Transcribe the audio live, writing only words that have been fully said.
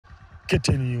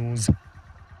KTN News,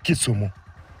 Kisumu.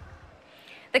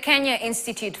 The Kenya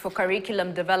Institute for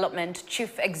Curriculum Development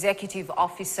Chief Executive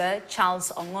Officer Charles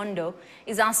Ongondo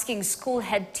is asking school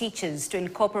head teachers to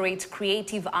incorporate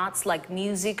creative arts like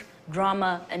music,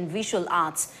 drama and visual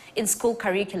arts in school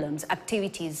curriculums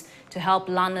activities to help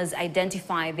learners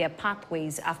identify their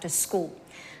pathways after school.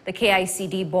 The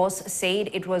KICD boss said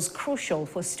it was crucial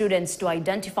for students to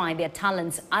identify their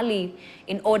talents early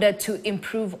in order to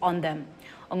improve on them.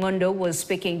 Ongondo was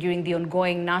speaking during the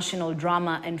ongoing National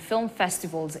Drama and Film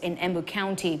Festivals in Embu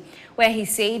County, where he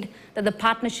said that the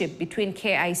partnership between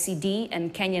KICD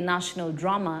and Kenya National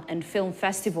Drama and Film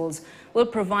Festivals will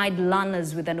provide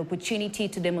learners with an opportunity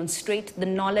to demonstrate the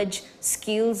knowledge,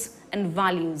 skills and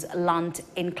values learned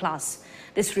in class.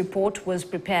 This report was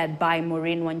prepared by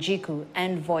Maureen Wanjiku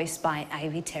and voiced by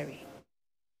Ivy Terry.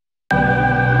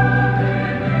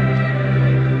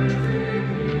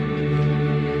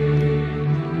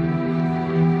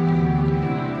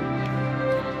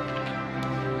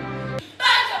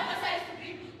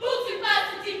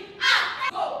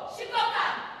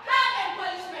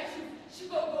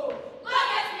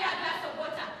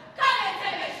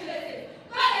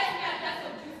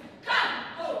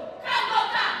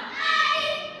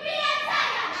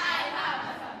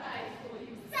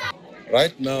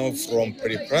 Right now, from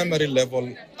pre-primary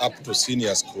level up to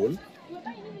senior school,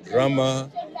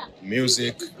 drama,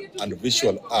 music, and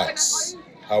visual arts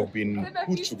have been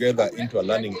put together into a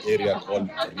learning area called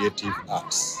creative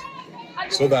arts.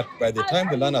 So that by the time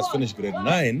the learners finish grade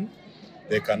 9,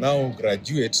 they can now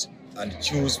graduate and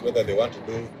choose whether they want to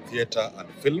do theater and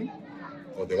film,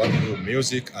 or they want to do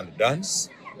music and dance,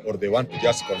 or they want to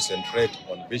just concentrate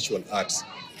on visual arts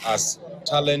as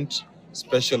talent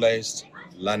specialized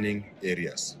learning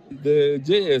areas. The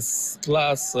JS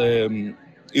class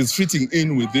is fitting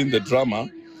in within the drama.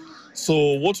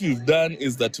 So what we've done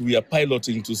is that we are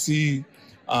piloting to see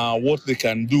what they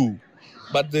can do.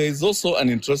 But there is also an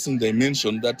interesting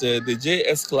dimension that the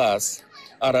JS class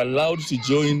are allowed to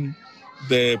join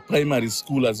the primary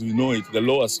school as we know it, the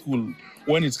lower school,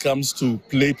 when it comes to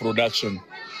play production,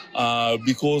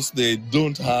 because they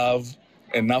don't have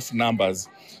enough numbers.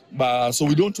 So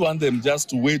we don't want them just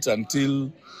to wait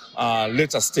until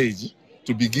later stage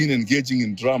to begin engaging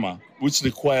in drama, which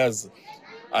requires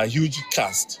a huge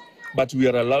cast. But we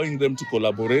are allowing them to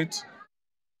collaborate.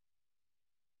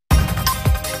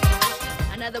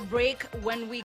 Another break when we